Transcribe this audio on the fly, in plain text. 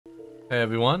Hey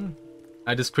everyone,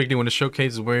 I just quickly want to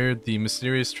showcase where the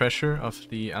mysterious treasure of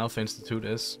the Alpha Institute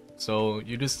is. So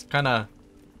you just kind of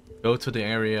go to the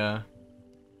area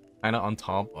kind of on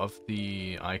top of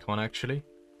the icon actually,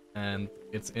 and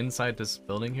it's inside this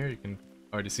building here. You can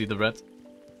already see the red,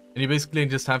 and you basically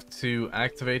just have to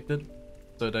activate it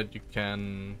so that you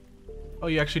can... Oh,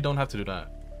 you actually don't have to do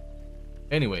that.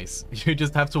 Anyways, you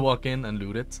just have to walk in and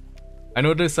loot it. I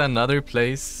know there's another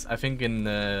place, I think in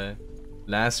the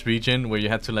last region, where you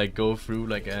had to like go through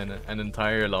like an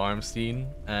entire alarm scene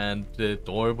and the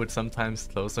door would sometimes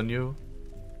close on you.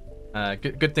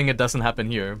 Good thing it doesn't happen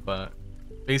here, but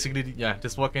basically, yeah,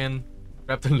 just walk in,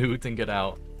 grab the loot and get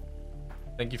out.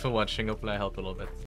 Thank you for watching, hopefully I helped a little bit.